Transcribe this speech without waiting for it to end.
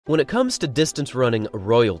When it comes to distance running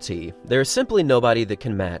royalty, there is simply nobody that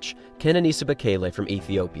can match Kenenisa Bekele from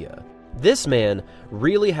Ethiopia. This man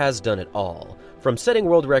really has done it all, from setting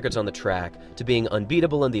world records on the track, to being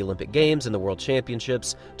unbeatable in the Olympic Games and the World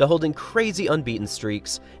Championships, to holding crazy unbeaten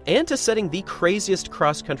streaks, and to setting the craziest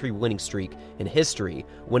cross-country winning streak in history,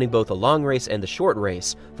 winning both the long race and the short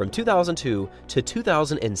race from 2002 to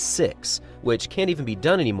 2006, which can't even be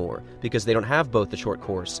done anymore because they don't have both the short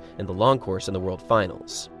course and the long course in the World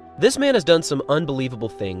Finals. This man has done some unbelievable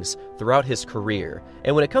things throughout his career,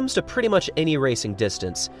 and when it comes to pretty much any racing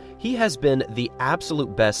distance, he has been the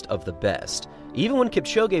absolute best of the best. Even when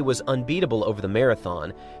Kipchoge was unbeatable over the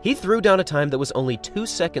marathon, he threw down a time that was only 2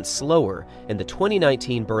 seconds slower in the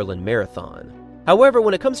 2019 Berlin Marathon. However,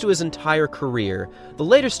 when it comes to his entire career, the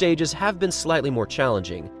later stages have been slightly more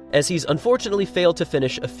challenging, as he's unfortunately failed to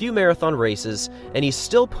finish a few marathon races, and he's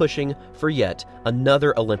still pushing for yet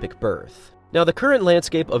another Olympic berth. Now, the current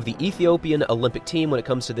landscape of the Ethiopian Olympic team when it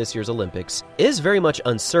comes to this year's Olympics is very much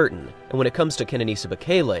uncertain, and when it comes to Kenenisa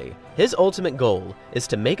Bekele, his ultimate goal is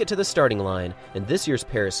to make it to the starting line in this year's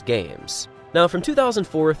Paris Games. Now, from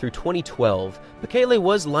 2004 through 2012, Bekele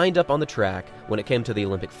was lined up on the track when it came to the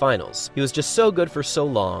Olympic finals. He was just so good for so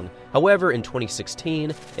long. However, in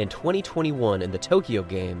 2016 and 2021 in the Tokyo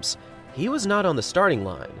Games, he was not on the starting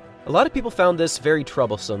line. A lot of people found this very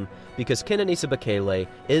troublesome because Kenenisa Bekele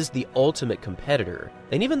is the ultimate competitor,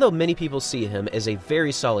 and even though many people see him as a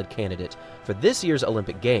very solid candidate for this year's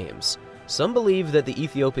Olympic Games, some believe that the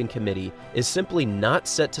Ethiopian committee is simply not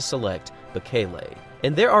set to select Bekele.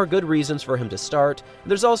 And there are good reasons for him to start,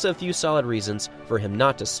 and there's also a few solid reasons for him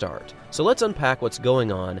not to start. So let's unpack what's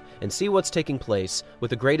going on and see what's taking place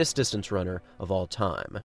with the greatest distance runner of all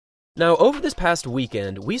time. Now, over this past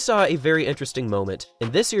weekend, we saw a very interesting moment in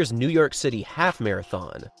this year's New York City Half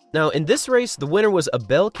Marathon. Now, in this race, the winner was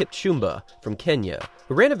Abel Kipchumba from Kenya,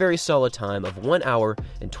 who ran a very solid time of 1 hour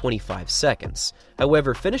and 25 seconds.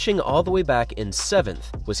 However, finishing all the way back in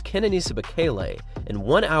 7th was Kenenisa Bekele in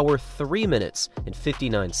 1 hour, 3 minutes, and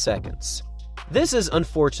 59 seconds. This is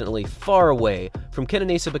unfortunately far away from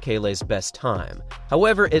Kenenisa Bekele's best time.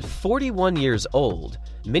 However, at 41 years old,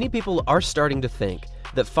 many people are starting to think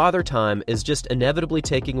that Father Time is just inevitably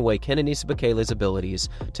taking away Kenenisa Bekele's abilities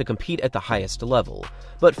to compete at the highest level.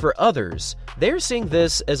 But for others, they're seeing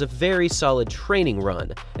this as a very solid training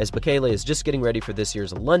run, as Bekele is just getting ready for this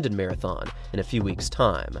year's London Marathon in a few weeks'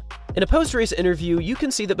 time. In a post-race interview, you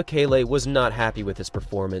can see that Bekele was not happy with his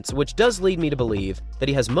performance, which does lead me to believe that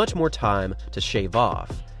he has much more time to shave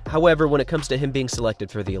off. However, when it comes to him being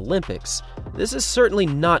selected for the Olympics, this is certainly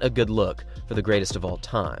not a good look for the greatest of all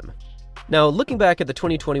time. Now, looking back at the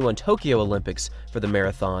 2021 Tokyo Olympics for the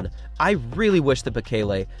marathon, I really wish that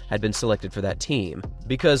Bekele had been selected for that team,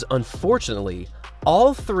 because unfortunately,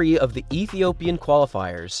 all 3 of the Ethiopian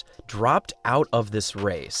qualifiers dropped out of this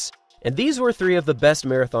race. And these were 3 of the best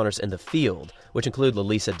marathoners in the field, which include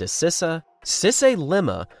Lalisa Desissa, Sise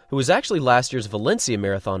Lema, who was actually last year's Valencia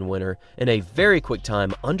Marathon winner in a very quick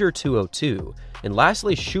time under 2:02, and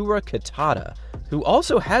lastly Shura Kitada, who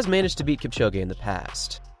also has managed to beat Kipchoge in the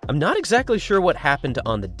past. I'm not exactly sure what happened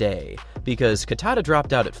on the day, because Kitada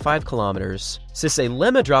dropped out at 5 kilometers, Sise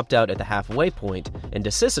Lema dropped out at the halfway point, and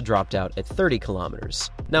Desissa dropped out at 30 kilometers.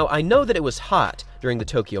 Now, I know that it was hot during the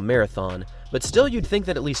Tokyo Marathon, but still you'd think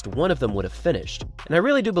that at least one of them would have finished. And I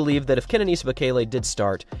really do believe that if Kenenisa Bekele did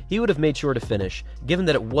start, he would have made sure to finish, given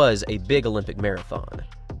that it was a big Olympic marathon.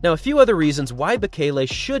 Now, a few other reasons why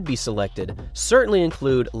Bekele should be selected certainly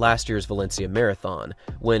include last year's Valencia Marathon,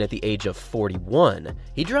 when at the age of 41,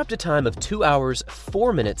 he dropped a time of 2 hours,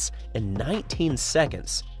 4 minutes, and 19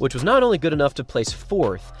 seconds, which was not only good enough to place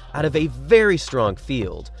 4th out of a very strong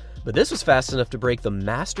field, but this was fast enough to break the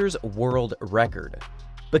Masters World Record.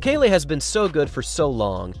 Bekele has been so good for so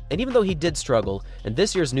long, and even though he did struggle in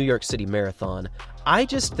this year's New York City Marathon, I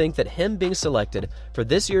just think that him being selected for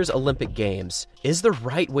this year's Olympic Games is the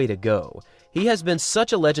right way to go. He has been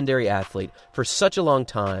such a legendary athlete for such a long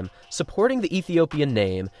time, supporting the Ethiopian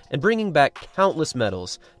name and bringing back countless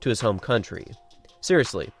medals to his home country.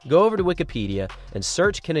 Seriously, go over to Wikipedia and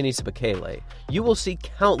search Kenenisa Bekele. You will see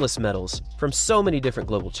countless medals from so many different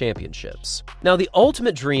global championships. Now, the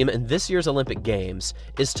ultimate dream in this year's Olympic Games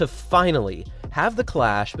is to finally have the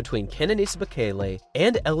clash between Kenenisa Bekele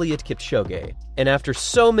and Eliud Kipchoge. And after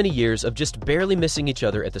so many years of just barely missing each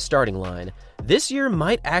other at the starting line, this year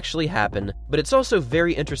might actually happen, but it's also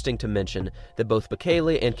very interesting to mention that both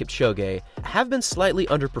Bekele and Kipchoge have been slightly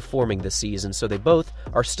underperforming this season, so they both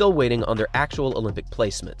are still waiting on their actual Olympic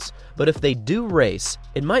placements. But if they do race,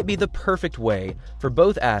 it might be the perfect way for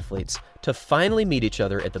both athletes to finally meet each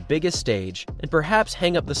other at the biggest stage and perhaps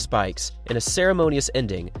hang up the spikes in a ceremonious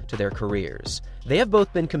ending to their careers. They have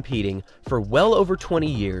both been competing for well over 20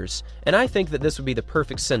 years, and I think that this would be the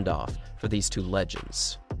perfect send-off for these two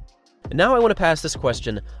legends. Now I want to pass this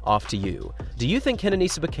question off to you. Do you think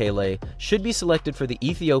Kenenisa Bekele should be selected for the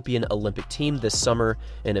Ethiopian Olympic team this summer?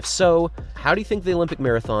 And if so, how do you think the Olympic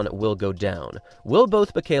marathon will go down? Will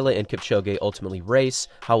both Bekele and Kipchoge ultimately race?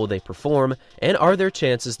 How will they perform? And are there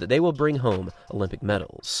chances that they will bring home Olympic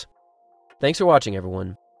medals? Thanks for watching,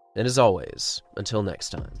 everyone. And as always, until next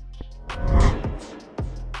time.